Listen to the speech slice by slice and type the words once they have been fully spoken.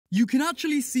You can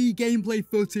actually see gameplay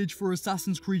footage for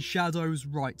Assassin's Creed Shadows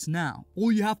right now. All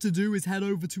you have to do is head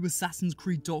over to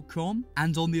assassinscreed.com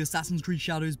and on the Assassin's Creed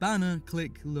Shadows banner,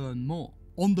 click Learn More.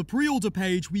 On the pre-order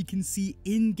page, we can see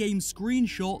in-game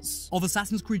screenshots of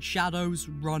Assassin's Creed Shadows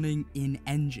running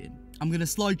in-engine. I'm going to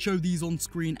slideshow these on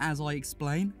screen as I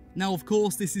explain. Now, of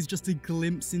course, this is just a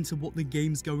glimpse into what the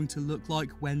game's going to look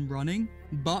like when running,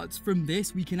 but from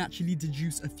this, we can actually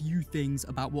deduce a few things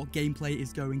about what gameplay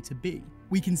is going to be.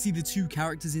 We can see the two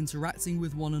characters interacting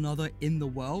with one another in the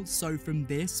world, so from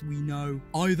this, we know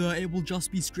either it will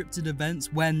just be scripted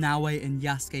events where Naoe and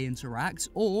Yasuke interact,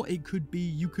 or it could be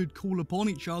you could call upon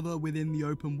each other within the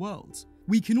open world.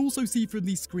 We can also see from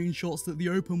these screenshots that the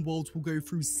open world will go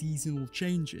through seasonal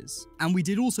changes. And we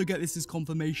did also get this as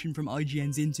confirmation from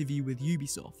IGN's interview with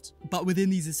Ubisoft. But within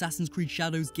these Assassin's Creed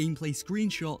Shadows gameplay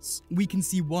screenshots, we can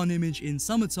see one image in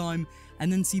summertime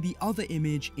and then see the other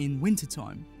image in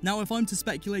wintertime. Now, if I'm to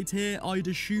speculate here, I'd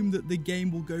assume that the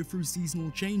game will go through seasonal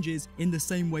changes in the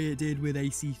same way it did with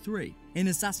AC3. In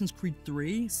Assassin's Creed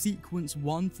 3, Sequence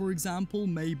 1, for example,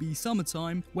 may be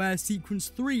summertime, where Sequence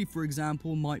 3, for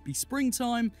example, might be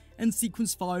springtime, and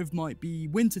Sequence 5 might be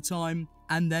wintertime,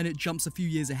 and then it jumps a few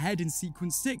years ahead in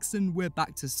Sequence 6 and we're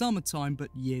back to summertime, but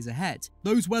years ahead.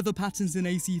 Those weather patterns in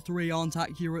AC3 aren't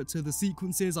accurate to the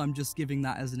sequences, I'm just giving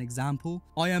that as an example.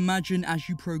 I imagine as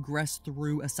you progress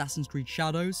through Assassin's Creed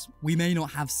Shadows, we may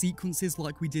not have sequences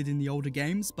like we did in the older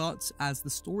games, but as the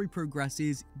story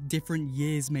progresses, different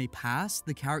years may pass,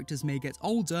 the characters may get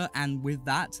older, and with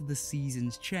that, the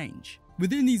seasons change.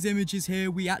 Within these images here,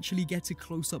 we actually get a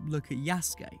close-up look at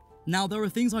Yasuke. Now, there are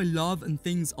things I love and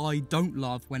things I don't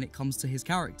love when it comes to his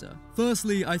character.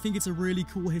 Firstly, I think it's a really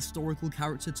cool historical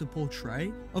character to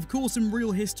portray. Of course, in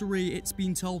real history, it's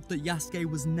been told that Yasuke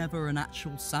was never an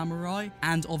actual samurai,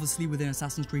 and obviously within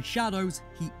Assassin's Creed Shadows,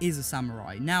 he is a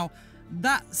samurai. Now,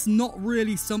 that's not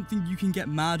really something you can get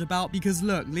mad about because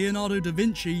look, Leonardo da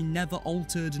Vinci never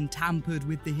altered and tampered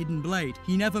with the hidden blade.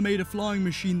 He never made a flying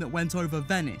machine that went over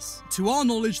Venice. To our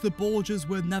knowledge, the Borgias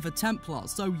were never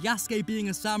Templars, so Yasuke being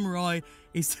a samurai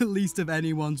is the least of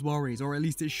anyone's worries, or at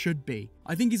least it should be.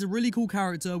 I think he's a really cool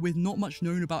character with not much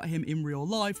known about him in real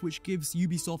life, which gives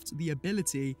Ubisoft the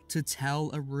ability to tell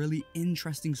a really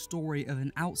interesting story of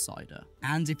an outsider.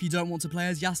 And if you don't want to play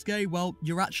as Yasuke, well,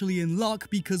 you're actually in luck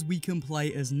because we can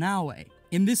play as Naoe.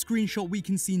 In this screenshot, we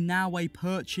can see Naoe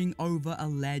perching over a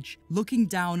ledge, looking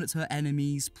down at her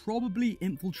enemies, probably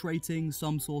infiltrating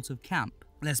some sort of camp.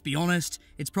 Let's be honest,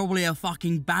 it's probably a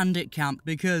fucking bandit camp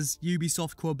because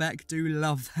Ubisoft Quebec do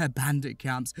love their bandit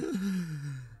camps.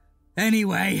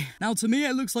 Anyway, now to me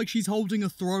it looks like she's holding a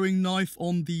throwing knife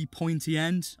on the pointy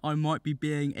end. I might be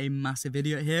being a massive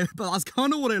idiot here, but that's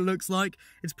kind of what it looks like.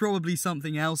 It's probably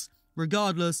something else.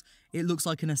 Regardless, it looks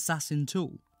like an assassin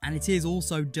tool. And it is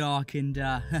also dark and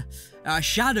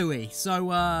shadowy,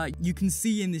 so you can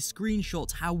see in this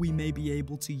screenshot how we may be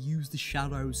able to use the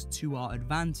shadows to our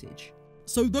advantage.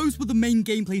 So those were the main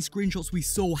gameplay screenshots we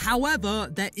saw, however,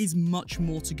 there is much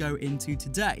more to go into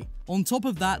today. On top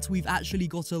of that, we've actually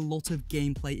got a lot of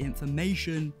gameplay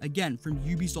information, again from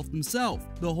Ubisoft themselves,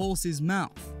 the horse's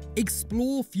mouth.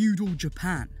 Explore feudal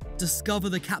Japan. Discover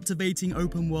the captivating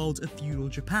open world of feudal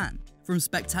Japan. From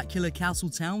spectacular castle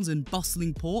towns and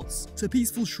bustling ports, to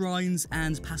peaceful shrines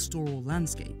and pastoral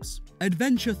landscapes.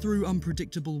 Adventure through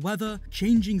unpredictable weather,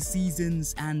 changing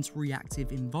seasons, and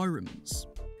reactive environments.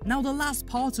 Now, the last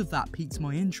part of that piqued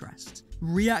my interest.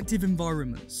 Reactive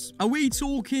environments. Are we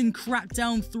talking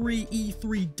Crackdown 3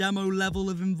 E3 demo level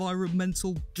of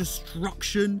environmental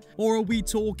destruction? Or are we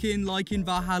talking like in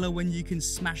Valhalla when you can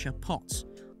smash a pot?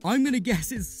 I'm gonna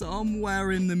guess it's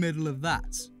somewhere in the middle of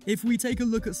that. If we take a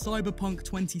look at Cyberpunk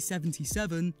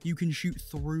 2077, you can shoot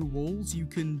through walls, you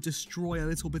can destroy a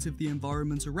little bit of the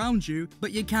environment around you,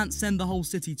 but you can't send the whole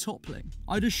city toppling.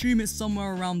 I'd assume it's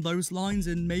somewhere around those lines,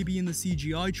 and maybe in the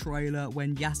CGI trailer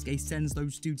when Yasuke sends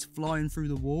those dudes flying through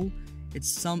the wall, it's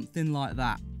something like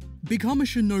that. Become a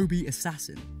shinobi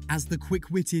assassin. As the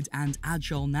quick-witted and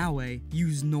agile Naoe,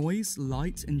 use noise,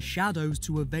 light, and shadows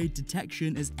to evade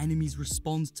detection as enemies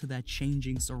respond to their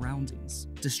changing surroundings.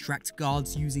 Distract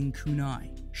guards using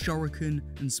kunai, shuriken,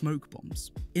 and smoke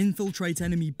bombs. Infiltrate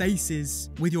enemy bases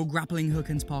with your grappling hook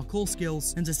and parkour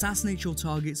skills, and assassinate your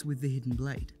targets with the hidden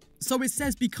blade. So it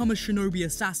says become a shinobi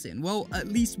assassin. Well, at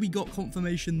least we got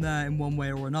confirmation there in one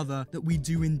way or another that we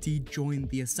do indeed join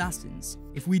the assassins.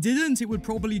 If we didn't, it would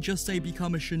probably just say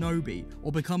become a shinobi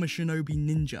or become a shinobi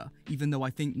ninja, even though I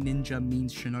think ninja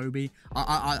means shinobi.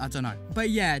 I don't know.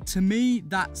 But yeah, to me,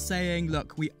 that's saying,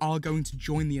 look, we are going to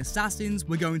join the assassins,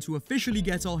 we're going to officially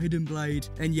get our hidden blade,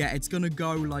 and yeah, it's gonna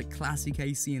go like classic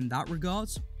AC in that regard.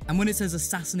 And when it says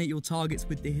assassinate your targets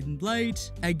with the hidden blade,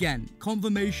 again,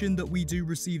 confirmation that we do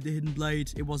receive the hidden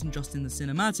blade. It wasn't just in the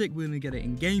cinematic, we're gonna get it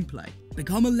in gameplay.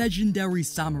 Become a legendary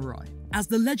samurai. As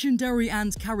the legendary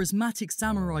and charismatic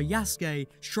samurai Yasuke,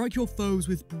 strike your foes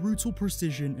with brutal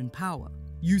precision and power.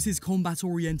 Use his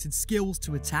combat-oriented skills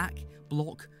to attack,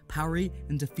 block, parry,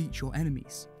 and defeat your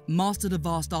enemies. Master the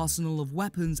vast arsenal of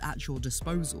weapons at your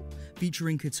disposal,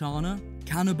 featuring katana,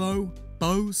 kanabo,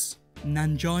 bows,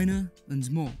 nanjina,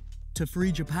 and more, to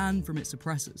free Japan from its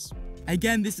oppressors.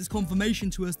 Again, this is confirmation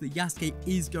to us that Yasuke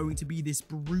is going to be this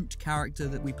brute character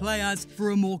that we play as for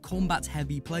a more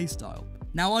combat-heavy playstyle.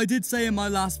 Now, I did say in my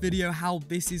last video how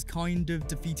this is kind of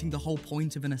defeating the whole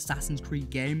point of an Assassin's Creed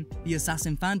game. The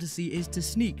assassin fantasy is to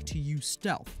sneak, to use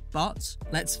stealth. But,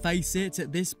 let's face it,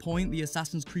 at this point, the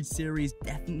Assassin's Creed series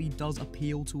definitely does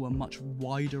appeal to a much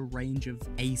wider range of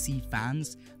AC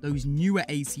fans. Those newer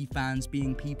AC fans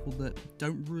being people that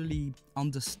don't really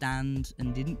understand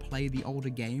and didn't play the older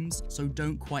games, so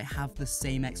don't quite have the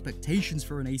same expectations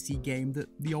for an AC game that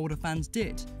the older fans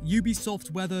did.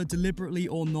 Ubisoft, whether deliberately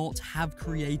or not, have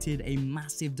created a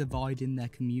massive divide in their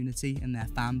community and their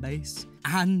fan base.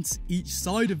 And each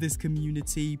side of this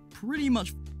community pretty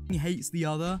much hates the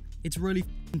other. It's really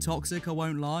toxic, I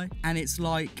won't lie. And it's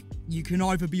like, you can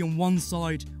either be on one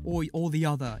side or the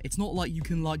other. It's not like you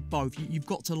can like both. You've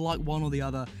got to like one or the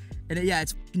other. And yeah,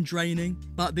 it's draining,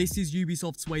 but this is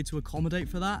Ubisoft's way to accommodate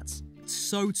for that.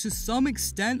 So to some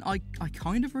extent, I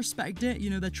kind of respect it. You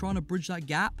know, they're trying to bridge that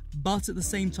gap. But at the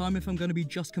same time, if I'm going to be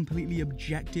just completely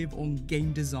objective on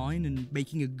game design and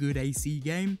making a good AC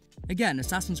game, again,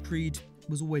 Assassin's Creed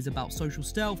was always about social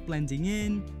stealth, blending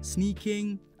in,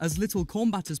 sneaking, as little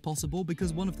combat as possible,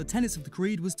 because one of the tenets of the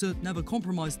Creed was to never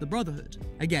compromise the Brotherhood.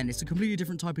 Again, it's a completely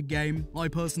different type of game. I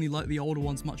personally like the older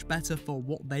ones much better for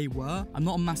what they were. I'm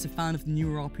not a massive fan of the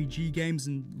newer RPG games,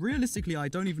 and realistically, I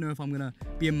don't even know if I'm gonna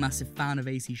be a massive fan of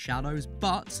AC Shadows,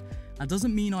 but that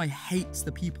doesn't mean I hate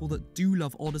the people that do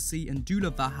love Odyssey and do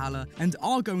love Valhalla and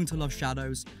are going to love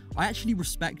Shadows. I actually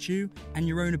respect you, and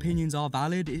your own opinions are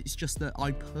valid. It's just that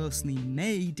I personally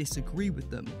may disagree with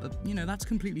them, but you know, that's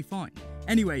completely fine.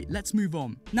 Anyway, let's move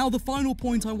on. Now, the final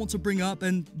point I want to bring up,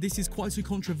 and this is quite a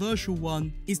controversial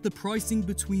one, is the pricing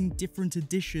between different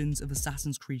editions of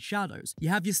Assassin's Creed Shadows. You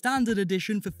have your standard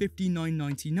edition for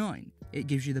 $59.99. It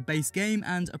gives you the base game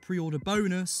and a pre-order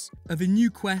bonus of a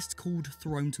new quest called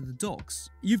Thrown to the Dogs.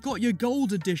 You've got your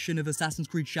gold edition of Assassin's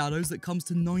Creed Shadows that comes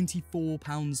to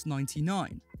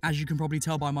 £94.99. As you can probably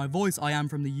tell by my voice, I am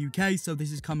from the UK, so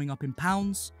this is coming up in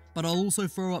pounds, but I'll also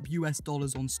throw up US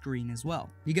dollars on screen as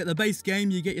well. You get the base game,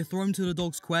 you get your Thrown to the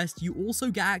Dogs quest, you also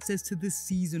get access to the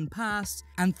Season Pass,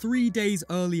 and 3 days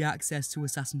early access to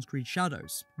Assassin's Creed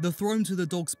Shadows. The Thrown to the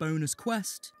Dogs bonus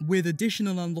quest, with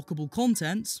additional unlockable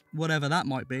content, whatever that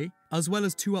might be, as well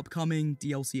as 2 upcoming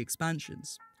DLC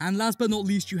expansions. And last but not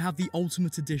least, you have the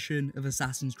Ultimate Edition of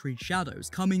Assassin's Creed Shadows,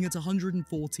 coming at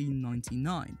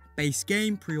 $114.99. Base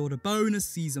game, pre-order bonus,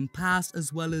 Season Pass,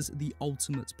 as well as the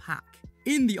Ultimate Pack.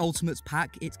 In the Ultimate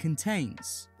Pack, it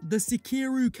contains the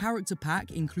Sekiru character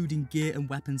pack, including gear and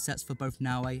weapon sets for both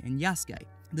Naoe and Yasuke,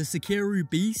 the Sekiru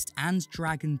Beast and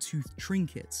Dragon Tooth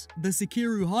Trinket, the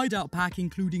Sekiru Hideout pack,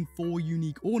 including 4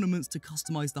 unique ornaments to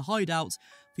customize the hideout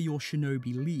for your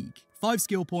Shinobi League, 5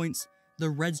 skill points, the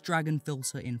Red Dragon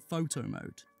filter in photo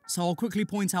mode. So I'll quickly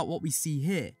point out what we see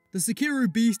here. The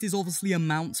Sekiru Beast is obviously a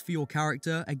mount for your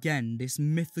character. Again, this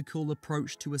mythical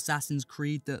approach to Assassin's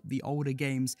Creed that the older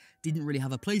games didn't really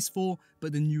have a place for,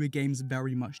 but the newer games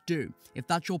very much do. If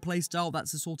that's your playstyle,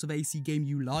 that's the sort of AC game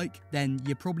you like, then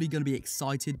you're probably going to be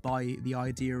excited by the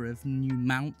idea of new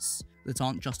mounts that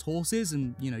aren't just horses,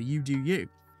 and you know, you do you.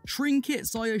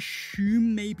 Trinkets, I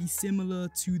assume, may be similar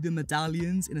to the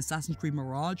medallions in Assassin's Creed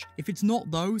Mirage. If it's not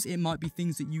those, it might be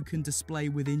things that you can display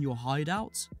within your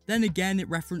hideout. Then again, it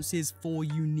references 4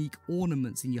 unique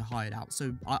ornaments in your hideout,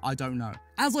 so I don't know.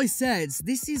 As I said,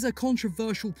 this is a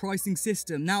controversial pricing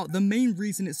system. Now, the main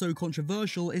reason it's so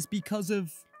controversial is because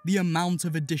of the amount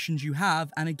of editions you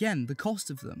have, and again, the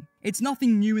cost of them. It's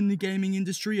nothing new in the gaming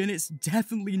industry, and it's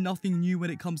definitely nothing new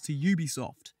when it comes to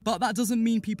Ubisoft. But that doesn't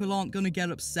mean people aren't going to get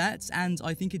upset, and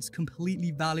I think it's completely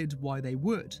valid why they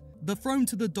would. The Thrown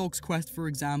to the Dogs quest, for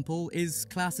example, is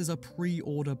classed as a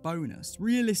pre-order bonus.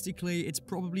 Realistically, it's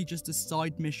probably just a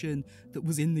side mission that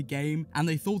was in the game, and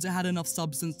they thought it had enough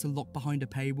substance to lock behind a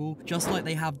paywall, just like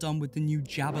they have done with the new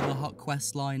Jabba the Hutt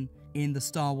questline in the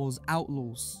Star Wars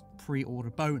Outlaws pre-order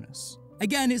bonus.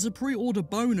 Again, it's a pre-order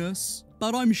bonus,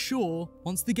 but I'm sure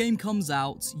once the game comes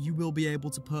out, you will be able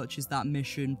to purchase that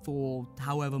mission for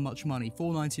however much money,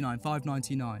 $4.99,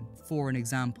 $5.99, for an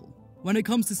example. When it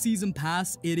comes to Season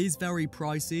Pass, it is very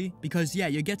pricey because yeah,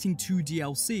 you're getting 2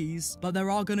 DLCs, but there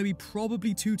are going to be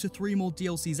probably 2 to 3 more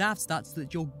DLCs after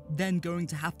that you're then going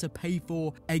to have to pay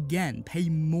for again, pay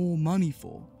more money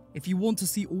for. If you want to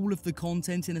see all of the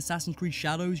content in Assassin's Creed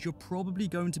Shadows, you're probably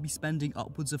going to be spending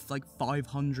upwards of like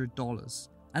 $500.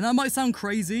 And that might sound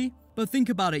crazy, but think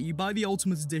about it, you buy the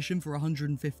Ultimate Edition for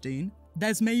 $115.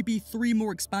 There's maybe 3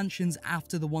 more expansions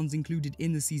after the ones included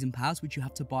in the Season Pass, which you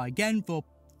have to buy again for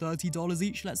 $30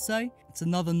 each, let's say. It's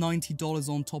another $90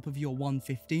 on top of your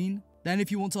 $115. Then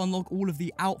if you want to unlock all of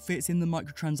the outfits in the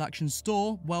microtransaction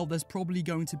store, well, there's probably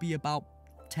going to be about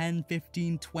 10,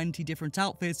 15, 20 different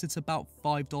outfits. It's about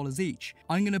 $5 each.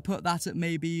 I'm going to put that at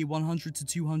maybe $100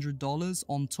 to $200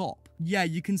 on top. Yeah,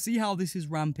 you can see how this is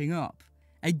ramping up.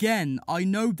 Again, I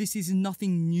know this is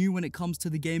nothing new when it comes to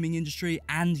the gaming industry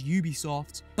and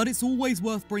Ubisoft, but it's always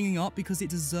worth bringing up because it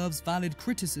deserves valid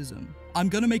criticism. I'm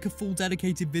going to make a full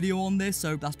dedicated video on this,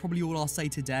 so that's probably all I'll say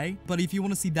today. But if you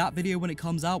want to see that video when it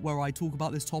comes out where I talk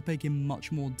about this topic in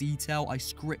much more detail, I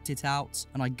script it out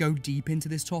and I go deep into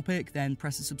this topic, then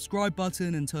press the subscribe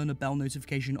button and turn the bell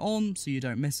notification on so you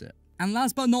don't miss it. And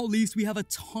last but not least, we have a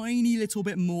tiny little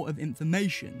bit more of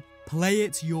information. Play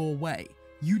it your way.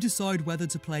 You decide whether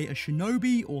to play a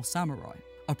shinobi or samurai.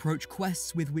 Approach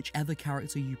quests with whichever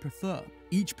character you prefer.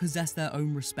 Each possess their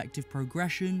own respective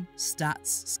progression,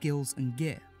 stats, skills, and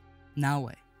gear.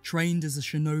 Naoe, trained as a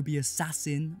shinobi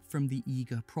assassin from the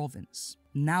Iga province.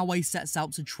 Naoe sets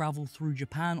out to travel through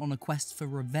Japan on a quest for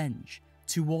revenge,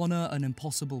 to honor an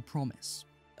impossible promise.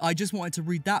 I just wanted to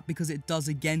read that because it does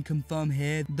again confirm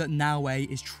here that Naoe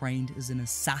is trained as an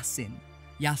assassin.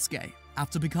 Yasuke,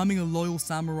 after becoming a loyal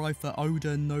samurai for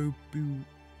Oda Nobun,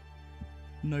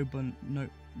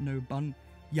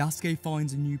 Yasuke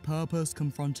finds a new purpose,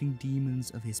 confronting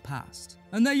demons of his past.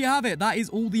 And there you have it, that is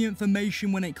all the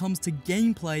information when it comes to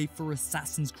gameplay for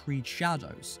Assassin's Creed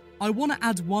Shadows. I want to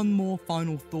add one more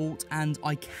final thought, and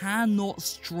I cannot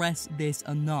stress this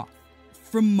enough.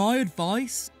 From my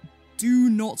advice, do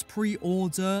not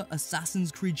pre-order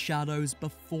Assassin's Creed Shadows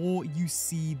before you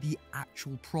see the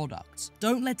actual product.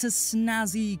 Don't let a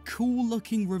snazzy,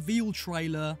 cool-looking reveal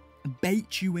trailer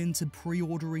bait you into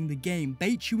pre-ordering the game,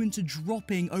 bait you into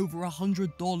dropping over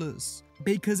 $100.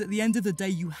 Because at the end of the day,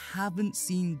 you haven't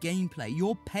seen gameplay.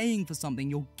 You're paying for something,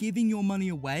 you're giving your money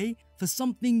away for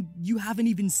something you haven't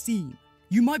even seen.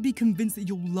 You might be convinced that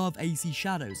you'll love AC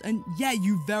Shadows, and yeah,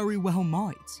 you very well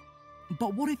might.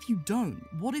 But what if you don't?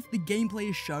 What if the gameplay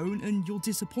is shown and you're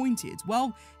disappointed?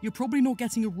 Well, you're probably not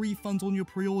getting a refund on your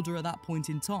pre-order at that point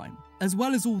in time. As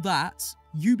well as all that,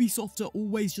 Ubisoft are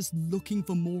always just looking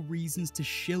for more reasons to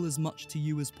shill as much to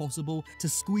you as possible, to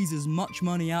squeeze as much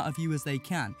money out of you as they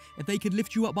can. If they could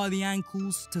lift you up by the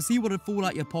ankles to see what would fall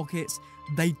out your pockets,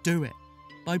 they'd do it.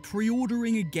 By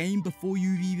pre-ordering a game before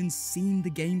you've even seen the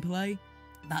gameplay,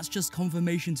 that's just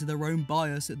confirmation to their own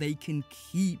bias that they can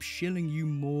keep shilling you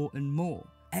more and more.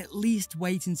 At least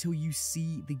wait until you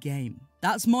see the game.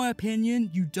 That's my opinion.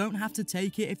 You don't have to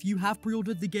take it. If you have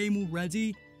pre-ordered the game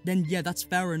already, then yeah, that's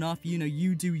fair enough. You know,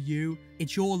 you do you.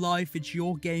 It's your life, it's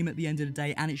your game at the end of the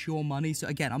day, and it's your money. So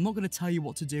again, I'm not going to tell you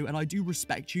what to do, and I do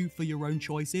respect you for your own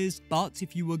choices. But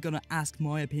if you were going to ask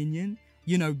my opinion,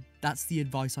 you know, that's the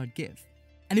advice I'd give.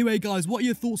 Anyway guys, what are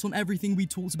your thoughts on everything we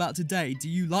talked about today? Do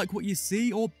you like what you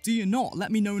see or do you not?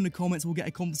 Let me know in the comments, we'll get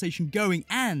a conversation going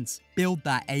and build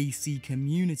that AC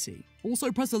community.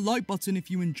 Also press the like button if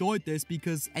you enjoyed this,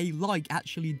 because a like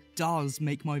actually does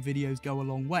make my videos go a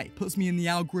long way. Puts me in the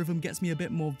algorithm, gets me a bit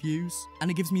more views,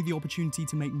 and it gives me the opportunity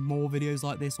to make more videos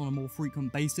like this on a more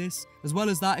frequent basis. As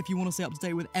well as that, if you want to stay up to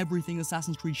date with everything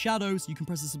Assassin's Creed Shadows, you can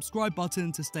press the subscribe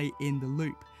button to stay in the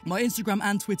loop. My Instagram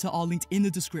and Twitter are linked in the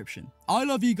description. I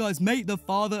love you guys, may the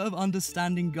Father of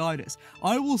Understanding guide us.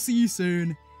 I will see you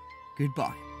soon.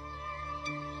 Goodbye.